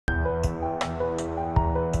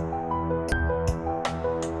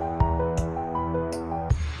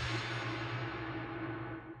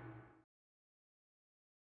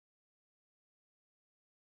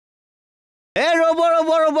এই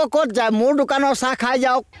ৰব ক'ত যায় মোৰ দোকানৰ চাহ খাই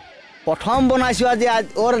যাওক প্ৰথম বনাইছো আজি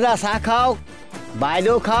ওৰ এটা চাহ খাওক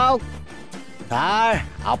বাইদেউ খাওক ছাৰ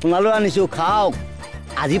আপোনালৈ আনিছো খাওক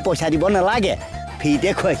আজি পইচা দিব নালাগে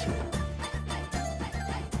ফ্ৰীতে খুৱাইছো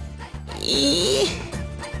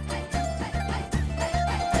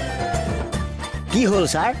কি হ'ল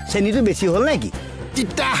ছাৰ চেনিটো বেছি হ'ল নেকি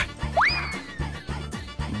তিতা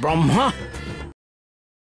ব্ৰহ্মা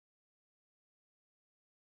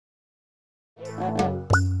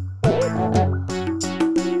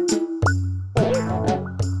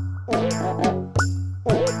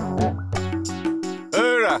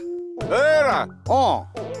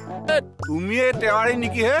তুমি তেওৱাৰী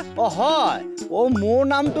নেকি হে অ হয় ও মোৰ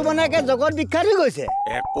নামটো মানে কে জগত বিখ্যাত হৈ গৈছে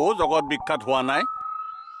একো জগত বিখ্যাত হোৱা নাই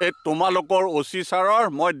এই তোমালোকৰ ওচি ছাৰৰ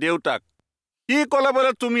মই দেউতাক কি কলে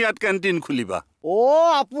বলে তুমি ইয়াত কেন্টিন খুলিবা ও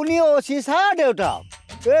আপুনি ওচি ছাৰ দেউতাক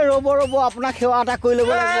এই ৰব আপোনাক সেৱা এটা কৰি ল'ব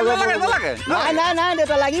লাগে নাই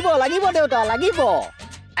দেউতা লাগিব দেউতা লাগিব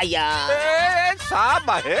আয়া চাহ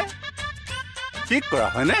বাহে ঠিক কৰা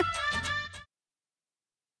হয়নে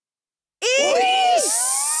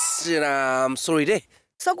ৰাম সৰি দে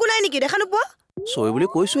চকু নাই নেকি দেখা নোপোৱা সৰি বুলি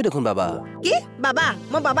কৈছোই দেখোন বাবা কি বাবা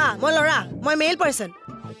মই লৰা মই মেল পাৰসন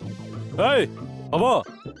এই হ'ব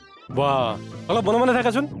বাহ অলপ বনমনে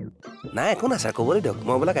থাকাচোন নাই একো না স্যাৰ ক'বলৈ দিয়ক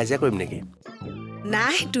মই বোলা কাজিয়া কৰিম নেকি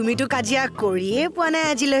নাই তুমিতো কাজিয়া কৰিয়ে পোৱা নাই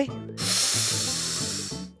আজিলৈ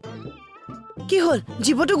কি হ'ল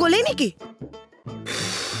জীৱটো গলেই নেকি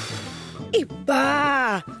ইবা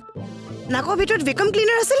নাকৰ ভিতৰত ভেকুম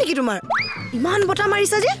ক্লিনাৰ আছে নেকি তোমাৰ ইমান বটা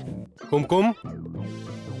মাৰিছা যে কুমকুম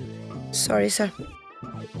সৰি স্যাৰ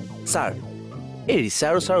স্যাৰ এই ৰিচা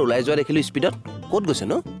আৰু স্যাৰ ওলাই যোৱা দেখিলো স্পিডত ক'ত গৈছে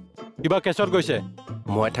ন কিবা কেছত গৈছে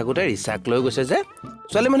মই থাকোতে ৰিচাক লৈ গৈছে যে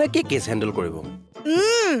ছোৱালী মানে কি কেছ হেণ্ডেল কৰিব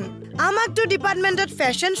আমাকতো ডিপাৰ্টমেণ্টত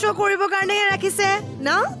ফেশ্বন শ্ব' কৰিবৰ কাৰণেহে ৰাখিছে ন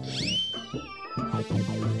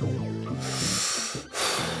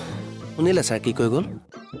শুনিলে স্যাৰ কি কৈ গ'ল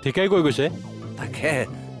ঠিকেই কৈ গৈছে তাকে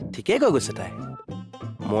ঠিকেই কৈ গৈছে তাই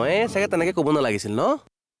মই চাগে তেনেকে ক'ব নালাগিছিল ন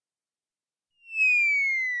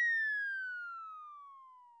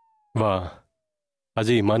বাহ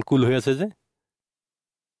আজি ইমান কুল হৈ আছে যে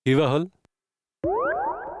কিবা হ'ল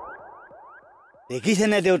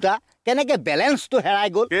দেখিছেনে দেউতা কেনেকে বেলেন্সটো হেৰাই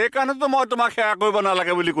গ'ল সেইকাৰণেতো মই তোমাক সেৱা কৰিব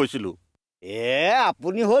নালাগে বুলি কৈছিলো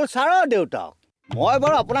আপুনি হ'ল ছাৰৰ দেউতাক মই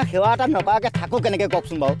বাৰু আপোনাক সেৱা এটা নকৰাকে থাকো কেনেকে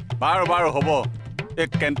কওকচোন বাৰু হ'ব এই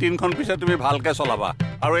কেণ্টিনখন পিছে তুমি ভালকে চলাবা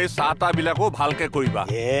আৰু এই চাহ তাহবিলাকো ভালকে কৰিবা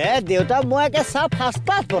দেউতা মই একে চাহ ফাৰ্ষ্ট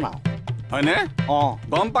ক্লাছ বনাওঁ হয়নে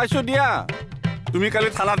গম পাইছো দিয়া তুমি কালি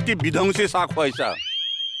থানাত কি বিধ্বংসী চাহ খুৱাইছা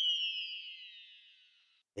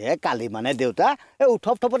কালি মানে দেউতা এই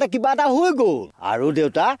উঠপ থপতে কিবা এটা হৈ গ'ল আৰু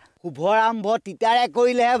দেউতা শুভাৰম্ভ তিতাৰে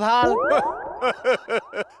কৰিলেহে ভাল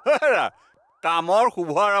কামৰ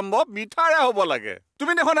শুভাৰম্ভ মিঠাৰে হ'ব লাগে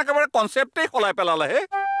তুমি দেখোন একেবাৰে কনচেপ্টেই সলাই পেলালা হে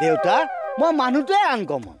দেউতা মই মানুহটোৱে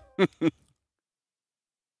আনকমন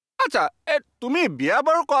আচ্ছা তুমি বিয়া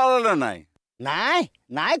বাৰু কৰালে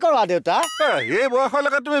নাই কৰোৱা দেউতা এই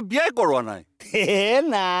বয়সলৈকে তুমি বিয়াই কৰোৱা নাই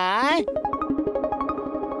নাই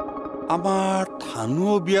আমাৰ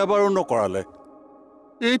থানুও বিয়া বাৰু নকৰালে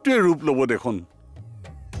এইটোৱে ৰূপ ল'ব দেখোন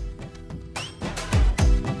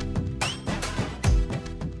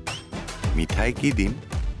মিঠাই কি দিম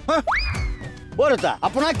দেউতা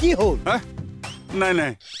আপোনাৰ কি হ'ল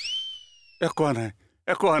নাই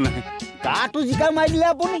একো হোৱা নাই গাটো জিকাৰ মাৰি দিলে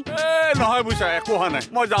আপুনি নহয় বুজিছা একো হোৱা নাই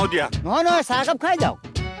মই যাওঁ দিয়া নহয় চাহ একাপ খাই যাওক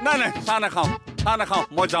নাই চাহ নাখাওঁ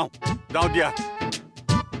মই যাওঁ দিয়া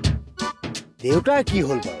দেউতাৰ কি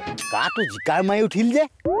হ'ল বাৰু গাটো জিকাৰ মাৰি উঠিল যে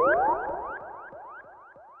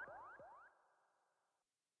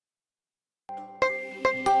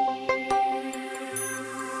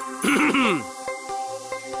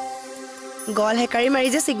গল হেকাৰি মাৰি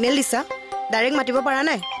যে সিগনেল দিছা ডাইৰেক্ট মাতিব পৰা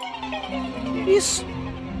নাই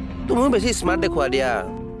তুমি বেছি স্মাৰ্ট দেখুৱা দিয়া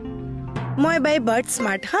মই বাই বাৰ্ড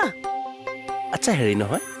স্মাৰ্ট হা আচ্ছা হেৰি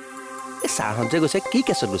নহয় এই ছাৰহঁত যে গৈছে কি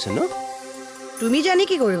কেছত গৈছে ন তুমি জানি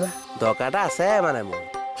কি কৰিবা দৰকাৰ এটা আছে মানে মোৰ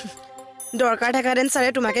দৰকাৰ থাকাহেঁতেন ছাৰে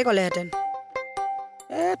তোমাকে ক'লেহেঁতেন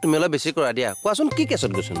তুমি অলপ বেছি কৰা দিয়া কোৱাচোন কি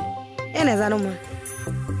কেছত গৈছোন নাজানো মই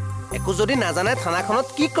একো যদি নাজানে থানাখনত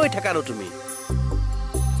কি কৰি থাকানো তুমি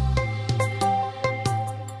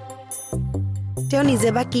তেওঁ নিজে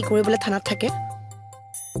বা কি কৰিবলৈ থানাত থাকে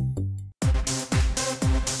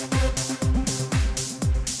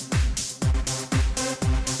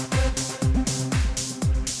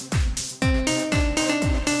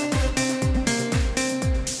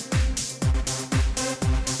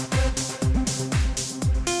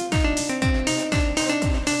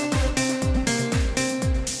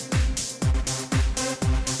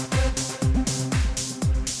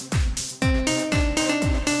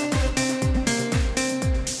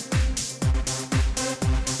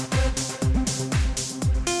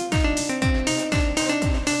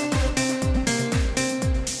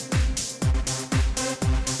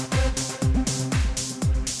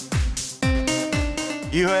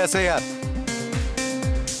কি হৈ আছে ইয়াত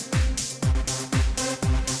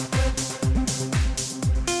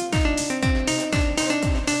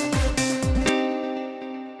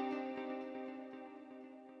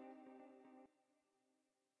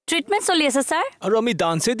ট্ৰিটমেন্ট চলি আছে স্যাৰ আৰু আমি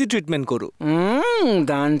ডান্সে দি ট্ৰিটমেন্ট কৰো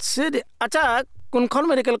ডান্সে আচ্ছা কোনখন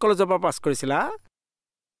মেডিকেল কলেজৰ পৰা পাছ কৰিছিলা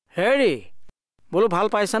হেৰি বোলো ভাল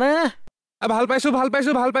পাইছানে ভাল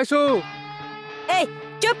পাইছো এই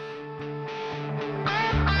চুপ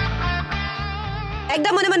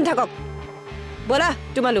একদম মনে মনে থাকক বলা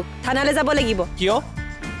তোমালোক থানালৈ যাব লাগিব কিয়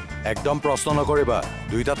একদম প্ৰশ্ন নকৰিবা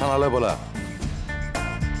দুইটা থানালৈ বলা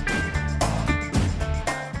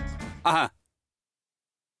আহা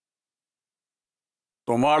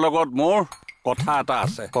তোমাৰ লগত মোৰ কথা এটা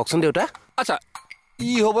আছে কওকচোন দেউতা আচ্ছা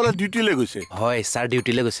ই হ'বলৈ ডিউটিলৈ গৈছে হয় ছাৰ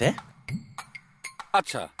ডিউটিলৈ গৈছে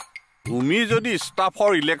আচ্ছা তুমি যদি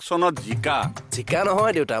ষ্টাফৰ ইলেকশ্যনত জিকা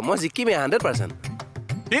নহয় দেউতা মই জিকিমেই 100%।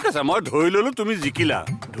 ঠিক আছে মই ধৰি ল'লো তুমি জিকিলা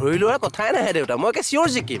ধৰি লোৱাৰ কথাই নাহে দেউতা মই একে চিয়ৰ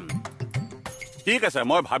জিকিম ঠিক আছে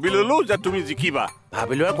মই ভাবি ল'লো যে তুমি জিকিবা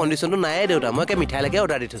ভাবি লোৱাৰ কণ্ডিশ্যনটো নাইয়ে দেউতা মই একে মিঠাইলৈকে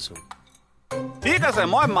অৰ্ডাৰ দি থৈছোঁ ঠিক আছে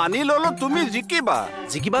মই মানি ল'লো তুমি জিকিবা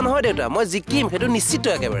নহয় দেউতা মই জিকিম সেইটো নিশ্চিত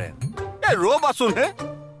একেবাৰে এই ৰ'বাচোন হে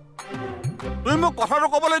তুমি মোক কথাটো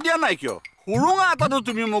ক'বলৈ দিয়া নাই কিয় সুৰুঙা এটাতো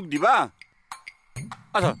তুমি মোক দিবা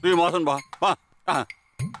আচ্ছা তুমি মহাচোন বাহ আহা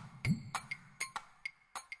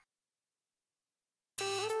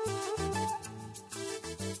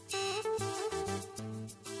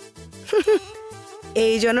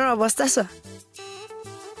এইজনৰ অৱস্থা চোৱা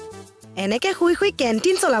এনেকে শুই শুই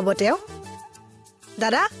কেণ্টিন চলাব তেওঁ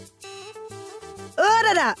দাদা অ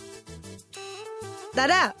দাদা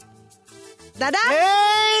দাদা দাদা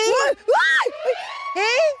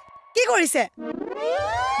এই কি কৰিছে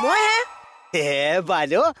মই হে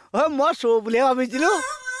বাইদেউ মই চোৰ বুলিহে ভাবিছিলো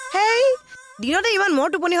হেই দিনতে ইমান মোৰ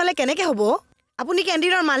টোপনি হলে কেনেকে হ'ব আপুনি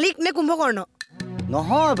কেণ্টিনৰ মালিক নে কুম্ভকৰ্ণ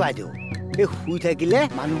নহয় বাইদেউ এই শুই থাকিলে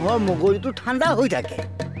মানুহৰ মগজুটো ঠাণ্ডা হৈ থাকে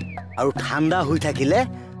আৰু ঠাণ্ডা হৈ থাকিলে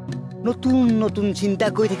নতুন নতুন চিন্তা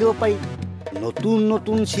কৰি থাকিব পাৰি নতুন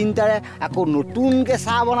নতুন চিন্তাৰে আকৌ নতুনকৈ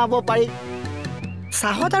চাহ বনাব পাৰি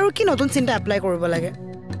চাহত আৰু কি নতুন চিন্তা এপ্লাই কৰিব লাগে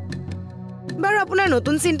বাৰু আপোনাৰ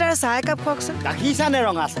নতুন চিন্তাৰে চাহ একাপ খুৱাকচোন গাখীৰ চাহ নে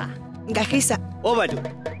ৰঙা চাহ গাখীৰ চাহ অ' বাইদেউ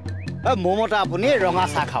মোৰ মতে আপুনি ৰঙা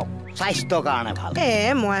চাহ খাওক স্বাস্থ্যৰ কাৰণে ভাল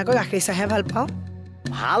মই আকৌ গাখীৰ চাহে ভাল পাওঁ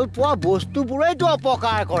ভাল পোৱা বস্তুবোৰেইতো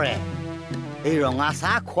অপকাৰ কৰে এই ৰঙা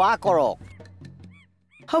চাহ খোৱা কৰক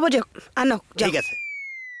হ'ব দিয়ক আনক ঠিক আছে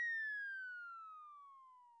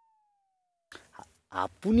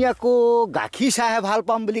আপুনি আকৌ গাখীৰ চাহে ভাল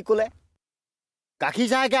পাম বুলি ক'লে গাখীৰ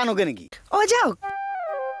চাহকে আনোগে নেকি যাওক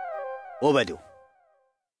অ' বাইদেউ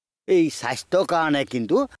এই স্বাস্থ্যৰ কাৰণে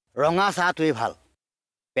কিন্তু ৰঙা চাহটোৱেই ভাল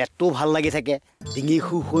পেটটো ভাল লাগি থাকে ডিঙিৰ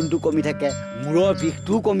শুশোণটো কমি থাকে মূৰৰ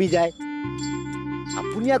বিষটোও কমি যায়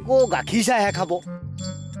আপুনি আকৌ গাখীৰ চাহহে খাব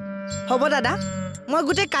হ'ব দাদা মই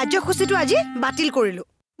গোটেই কাৰ্যসূচীটো আজি বাতিল কৰিলোঁ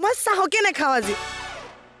মই চাহকে নাখাওঁ আজি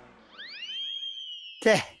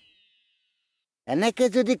এনেকে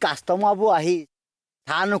যদি কাষ্টমাৰবোৰ আহি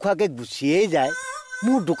চাহ নোখোৱাকৈ গুচিয়েই যায়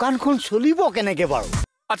মোৰ দোকানখন চলিব কেনেকে বাৰু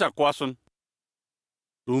আচ্ছা কোৱাচোন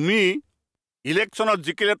তুমি ইলেকশ্যনত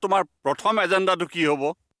জিকিলে তোমাৰ প্ৰথম এজেণ্ডাটো কি হ'ব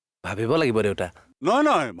ভাবিব লাগিব দেউতা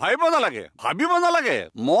নহয় ভাবিব নালাগে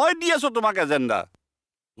মই দি আছো তোমাক এজেণ্ডা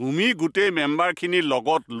তুমি গোটেই মেম্বাৰখিনিৰ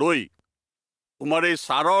লগত লৈ তোমাৰ এই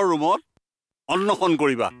ছাৰৰ ৰুমত অন্নখন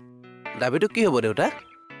কৰিবা দাবীটো কি হ'ব দেউতা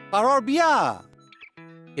ছাৰৰ বিয়া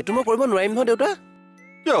এইটো মই কৰিব নোৱাৰিম নহয় দেউতা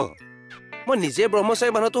কিয় মই নিজে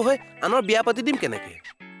ব্ৰহ্মচাৰী মানুহটো হৈ আনৰ বিয়া পাতি দিম কেনেকে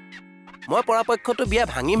মই পৰাপক্ষতো বিয়া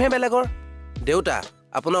ভাঙিমহে বেলেগৰ দেউতা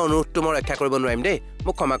আপোনাৰ অনুৰোধটো মই ৰক্ষা কৰিব নোৱাৰিম দেই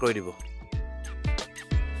মোক ক্ষমা কৰি দিব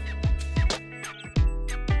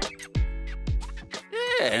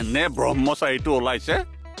এনে ব্ৰহ্মচাৰীটো ওলাইছে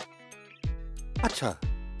আচ্ছা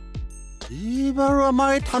ই বাৰু আমাৰ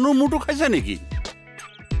এই থানুৰ মূৰটো খাইছে নেকি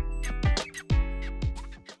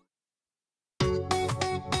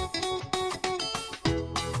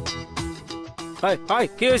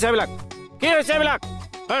কি হৈছে এইবিলাক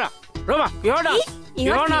ৰবা কিহৰ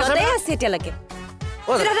আছে এতিয়ালৈকে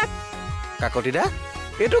কাকতিদা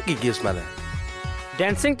এইটো কি গিফ্ট মানে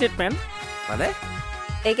ডেন্সিং ট্ৰিটমেণ্ট মানে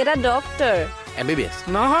এইকেইটা ডক্টৰ MBBS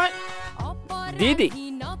নহয় দিদি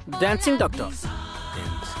ডেন্সিং ডক্টৰ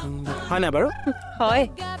হয় নাই বাৰু হয়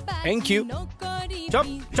থেংক ইউ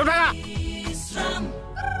চুপ থাকা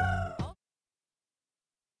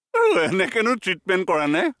এনেকেনো ট্ৰিটমেণ্ট কৰা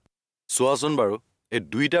নে চোৱাচোন বাৰু এই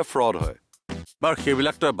দুইটা ফ্ৰড হয় বাৰু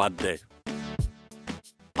সেইবিলাক তই বাদ দে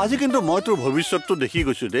আজি কিন্তু মই তোৰ ভৱিষ্যতটো দেখি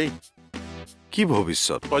গৈছো দেই কি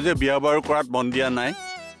ভৱিষ্যত তই যে বিয়া বাৰু কৰাত মন দিয়া নাই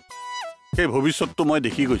সেই ভৱিষ্যতটো মই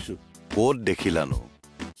দেখি গৈছো ক'ত দেখিলানো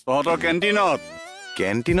তহঁতৰ কেণ্টিনত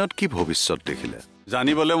কেণ্টিনত কি ভৱিষ্যত দেখিলে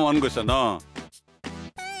জানিবলৈ মন গৈছে ন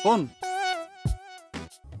কোন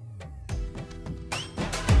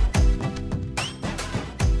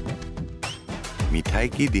মিঠাই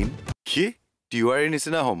কি দিম কি টিৱাৰীৰ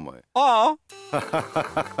নিচিনা হ'ম মই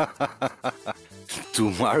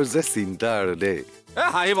তোমাৰ যে চিন্তা আৰু দেই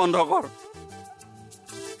হাঁহি বন্ধ কৰ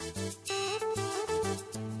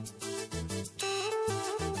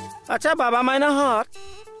আচ্ছা বাবা মাইনাহঁত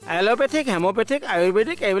এলোপেথিক হেমোপেথিক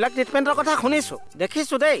আয়ুৰ্বেদিক এইবিলাক ট্ৰিটমেণ্টৰ কথা শুনিছোঁ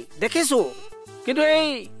দেখিছোঁ কিন্তু এই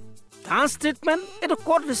ডান্স ট্ৰিটমেণ্ট এইটো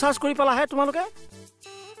ক'ত ৰিচাৰ্চ কৰি পেলাহে তোমালোকে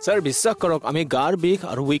ছাৰ বিশ্বাস কৰক আমি গাৰ বিষ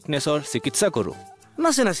আৰু উইকনেছৰ চিকিৎসা কৰোঁ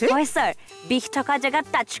নাচি হয় ছাৰ বিষ থকা জেগাত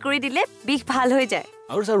টাচ কৰি দিলে বিষ ভাল হৈ যায়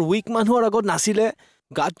আৰু ছাৰ উইক মানুহৰ আগত নাচিলে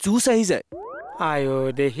গাত জুচ আহি যায় আয়ো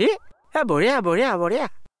দেহি বঢ়িয়া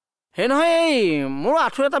সেই নহয় এই মোৰ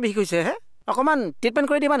আঁঠুৰ এটা বিষ হৈছে হে অকণমান ট্ৰিটমেণ্ট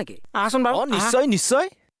কৰি দিবা নেকি আহাচোন বাৰু নিশ্চয়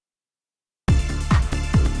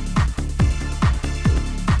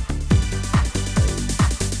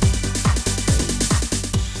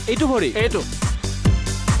এইটো ভৰি এইটো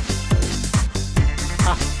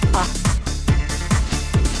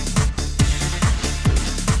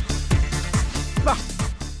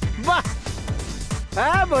বাহ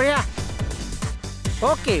বঢ়িয়া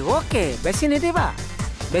অ'কে বেছি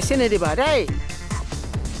নিদিবা দেই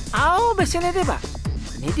আৰু বেছি নিদিবা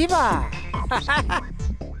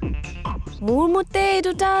মোৰ মতে এই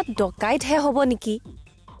দুটা ডকাইতহে হ'ব নেকি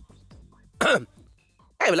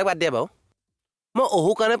এইবিলাক বাদ দিয়া বাৰু মই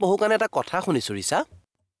অহু কাৰণে এটা কথা শুনিছোঁ ৰিছা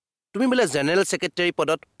তুমি বোলে জেনেৰেল ছেক্ৰেটাৰী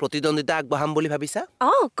পদত প্ৰতিদ্বন্দ্বিতা আগবঢ়াম বুলি ভাবিছা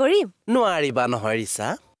কৰিম নোৱাৰিবা নহয় ৰিছা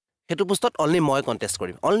সেইটো পোষ্টত অনলি মই কণ্টেষ্ট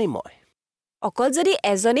কৰিম অনলি মই অকল যদি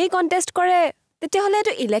এজনেই কণ্টেষ্ট কৰে তেতিয়াহ'লে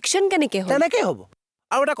এইটো ইলেকশ্যন কেনেকৈ হ'ব তেনেকৈ হ'ব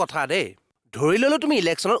আৰু এটা কথা দেই ধৰি ল'লো তুমি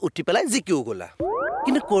ইলেকশ্যনত উঠি পেলাই জিকিও গ'লা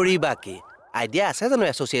কিন্তু কৰিবা কি আইডিয়া আছে জানো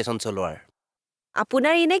এছ'চিয়েশ্যন চলোৱাৰ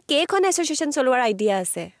আপোনাৰ এনে কেইখন এছ'চিয়েশ্যন চলোৱাৰ আইডিয়া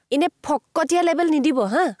আছে এনে ফকটীয়া লেবেল নিদিব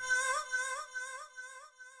হা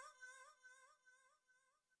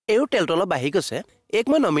এইও তেলটো অলপ বাঢ়ি গৈছে এক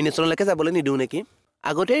মই নমিনেশ্যনলৈকে যাবলৈ নিদিওঁ নেকি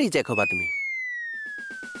আগতে ৰিজেক্ট হ'বা তুমি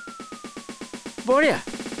বঢ়িয়া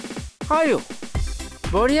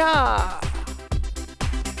বঢ়িয়া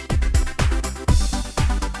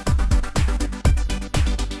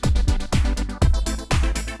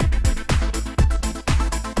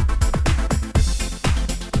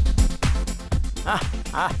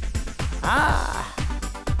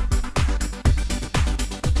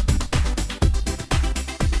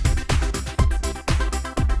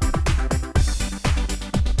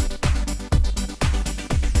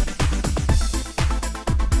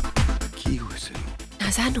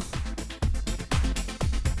নাজানো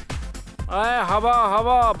হ'ব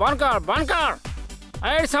বন্ধ কৰ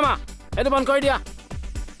এই চামা এইটো বন্ধ কৰি দিয়া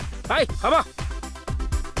হ'ব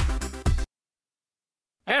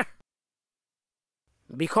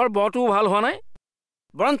বিষৰ বটোও ভাল হোৱা নাই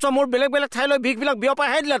বৰঞ্চ মোৰ বেলেগ ঠাইলৈ বিষবিলাক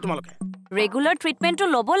বিয়পাইহে দিলা তোমালোকে ৰেগুলাৰ ট্ৰিটমেণ্টটো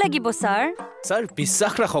ল'ব লাগিব ছাৰ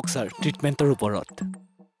বিশ্বাস ৰাখক ছাৰ ট্ৰিটমেণ্টৰ ওপৰত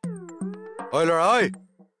ঐ ল'ৰা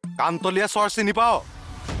কাণতলীয়া চৰ চিনি পাওঁ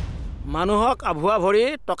মানুহক আভুৱা ভৰি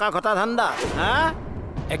টকা ঘটা ধান্দা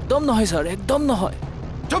একদম নহয় ছাৰ একদম নহয়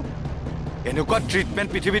চুপ এনেকুৱা ট্ৰিটমেণ্ট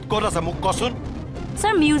পৃথিৱীত ক'ত আছে মোক কচোন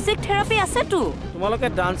ছাৰ মিউজিক থেৰাপি আছেতো তোমালোকে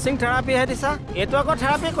ডান্সিং থেৰাপিহে দিছা এইটো আকৌ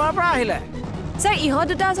থেৰাপি কৰাৰ পৰা আহিলে ছাৰ ইহঁত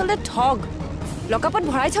দুটা আচলতে ঠগ লকআপত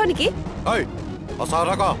ভৰাই থওঁ নেকি সঁচা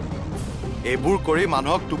কথা ক এইবোৰ কৰি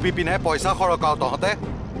মানুহক টুপি পিন্ধাই পইচা সৰকাও তহঁতে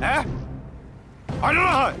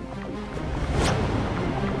নহয়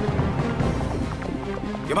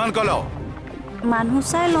কিমান ক'ল মানুহ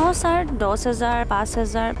চাই লওঁ ছাৰ 10,000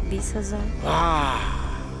 5,000 20,000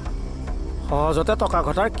 সহজতে টকা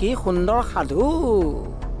ঘটাৰ কি সুন্দৰ সাধু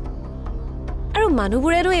আৰু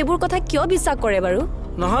মানুহবোৰেনো এইবোৰ কথা কিয় বিশ্বাস কৰে বাৰু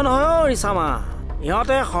নহয় ৰিচামা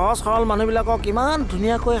ইহঁতে সহজ সৰল মানুহবিলাকক ইমান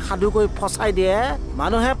ধুনীয়াকৈ সাধুকৈ ফচাই দিয়ে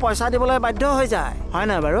মানুহে পইচা দিবলৈ বাধ্য হৈ যায় হয়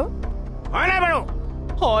নাই বাৰু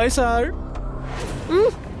হয় ছাৰ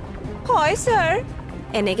হয় ছাৰ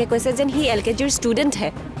এনেকে কৈছে যেন সি LKGৰ ষ্টুডেণ্টহে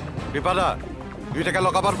বিপাদা দুইটাকে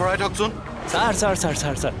লগাবাত ভৰাই থকচোন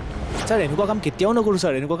ছাৰ এনেকুৱা কাম কেতিয়াও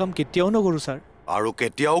নকৰোঁ ছাৰ আৰু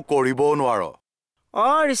কেতিয়াও কৰিবও নোৱাৰ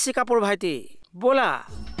ঋষি কাপুৰ ভাইটি ব'লা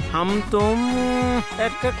हम तुम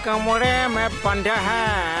एक कमरे में बंद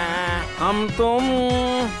हैं हम तुम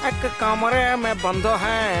एक कमरे में बंद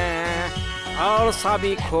हैं और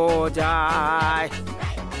सभी खो जाए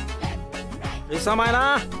ঋষা মাইনা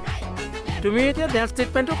তুমি এতিয়া ডেন্স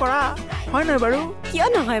ট্ৰিটমেণ্টটো কৰা হয় নাই বাৰু কিয়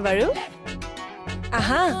নহয় বাৰু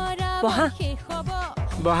আহা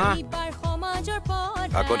বহা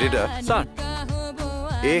আকতিদা ছাৰ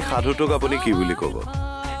এই সাধুটোক আপুনি কি বুলি ক'ব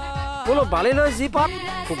বোলো বালিলৈ যি পাত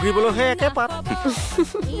ফুকিবলৈহে একে পাত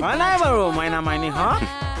হয় নাই বাৰু মাইনা মাইনী হ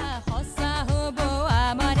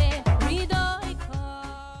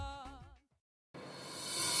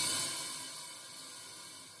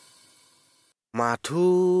মাথু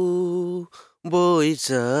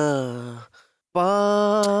বইছা পা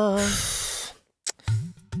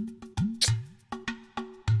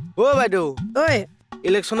ও বাইদেউ ঐ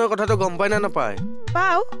ইলেকশ্যনৰ কথাটো গম পাই না নাপায়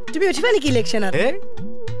পাও তুমি উঠিবা নেকি ইলেকশ্যনত হে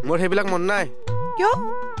মোৰ সেইবিলাক মন নাই কিয়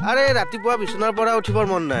আৰে ৰাতিপুৱা বিচনাৰ পৰা উঠিবৰ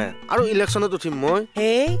মন নাই আৰু ইলেকশ্যনত উঠিম মই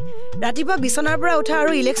হে ৰাতিপুৱা বিচনাৰ পৰা উঠা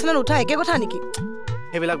আৰু ইলেকশ্যনত উঠা একে কথা নেকি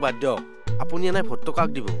সেইবিলাক বাদ দিয়ক আপুনি এনে ভোটটো কাক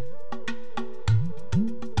দিব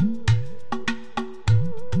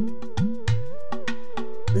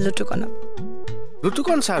লুটুকনক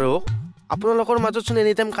লুটুকন ছাৰক আপোনালোকৰ মাজত চোন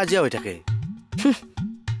এনি টাইম কাজিয়া হৈ থাকে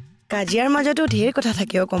কাজিয়াৰ মাজতো ঢেৰ কথা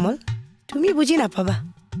থাকে অ কমল তুমি বুজি নাপাবা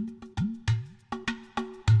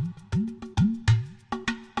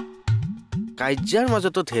কাজিয়াৰ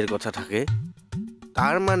মাজতো ঢেৰ কথা থাকে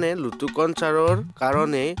তাৰ মানে লুটুকন ছাৰৰ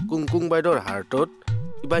কাৰণে কুংকুং বাইদেউৰ হাৰ্টত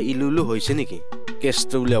কিবা ইলুলু হৈছে নেকি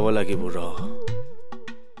কেছটো উলিয়াব লাগিব ৰ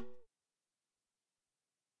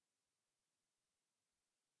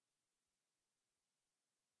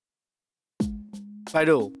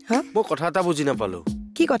বাইদেউ মই কথা এটা বুজি নাপালো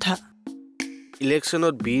কি কথা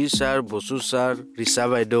ইলেকশ্যনত বীৰ ছাৰ বসু ছাৰ ৰিচা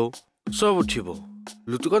বাইদেউ চব উঠিব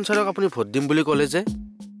লুটুকন ছাৰক আপুনি ভোট দিম বুলি ক'লে যে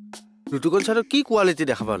লুটুকন ছাৰক কি কোৱালিটি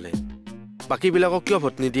দেখা পালে বাকীবিলাকক কিয়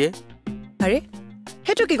ভোট নিদিয়ে আৰে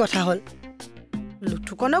সেইটো কি কথা হ'ল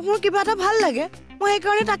লুটুকনক মোৰ কিবা এটা ভাল লাগে মই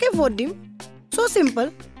সেইকাৰণে তাকে ভোট দিম সো সিম্পল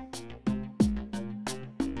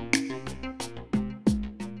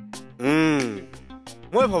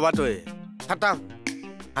মই ভবাটোৱে খাটাং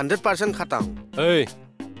 100% খাটাং এই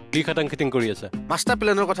কি খাটাং খিটিং কৰি আছে মাষ্টাৰ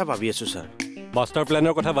প্লেনৰ কথা ভাবি আছো ছাৰ মাষ্টাৰ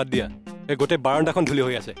প্লেনৰ কথা বাদ দিয়া এই গোটেই বাৰাণ্ডাখন ধূলি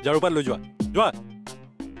হৈ আছে যাৰ ওপৰত লৈ যোৱা যোৱা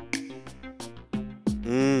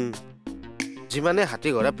যিমানে হাতী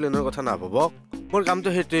ঘৰে প্লেনৰ কথা নাভাবক মোৰ কামটো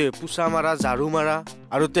সেইটোৱে পুচা মাৰা ঝাৰু মাৰা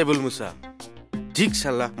আৰু টেবুল মুচা ঠিক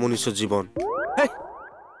চালা মনুষ্য জীৱন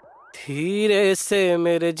धीरे से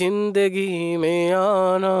मेरे जिंदगी में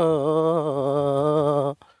आना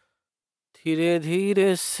धीरे धीरे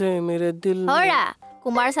से मेरे दिल হৰা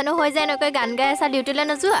কুমাৰ সানু হৈ যায় নকৈ গান গাই আছা ডিউটিলৈ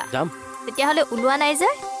নোযোৱা যাম তেতিয়াহ'লে ওলোৱা নাই যে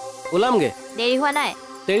ওলামগে দেৰি হোৱা নাই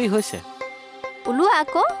দেৰি হৈছে ওলোৱা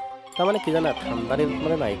আকৌ তাৰমানে কি জানা ঠাণ্ডা দিনত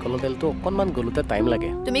মানে নাৰিকলৰ তেলটো অকণমান গলোতে টাইম লাগে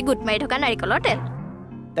তুমি গুট মাৰি থকা নাৰিকলৰ তেল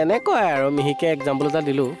তেনেকুৱাই আৰু মিহিকে এক্সাম্পল এটা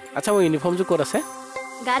দিলোঁ আচ্ছা মোৰ ইউনিফৰ্মযোৰ ক'ত আছে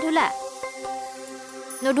গা ধুলা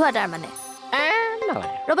নোধোৱা তাৰ মানে নালাগে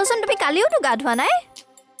ৰ'বচোন তুমি কালিওতো গা ধোৱা নাই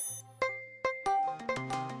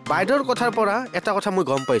বাইদেউৰ কথাৰ পৰা এটা কথা মই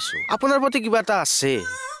গম পাইছো আপোনাৰ প্ৰতি কিবা এটা আছে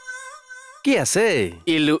কি আছে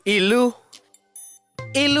ইলু ইলু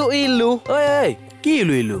ইলু ইলু ঐ কি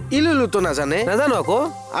ইলু ইলু ইলুলুতো নাজানে নাজানো আকৌ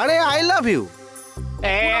আৰে আই লাভ ইউ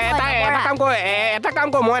এটা কাম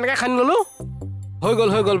কৰ মই এনেকৈ খান্দি ল'লো হৈ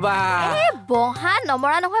গ'ল বা বহা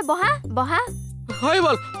নমৰা নহয় বহা বহা হৈ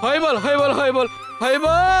গ'ল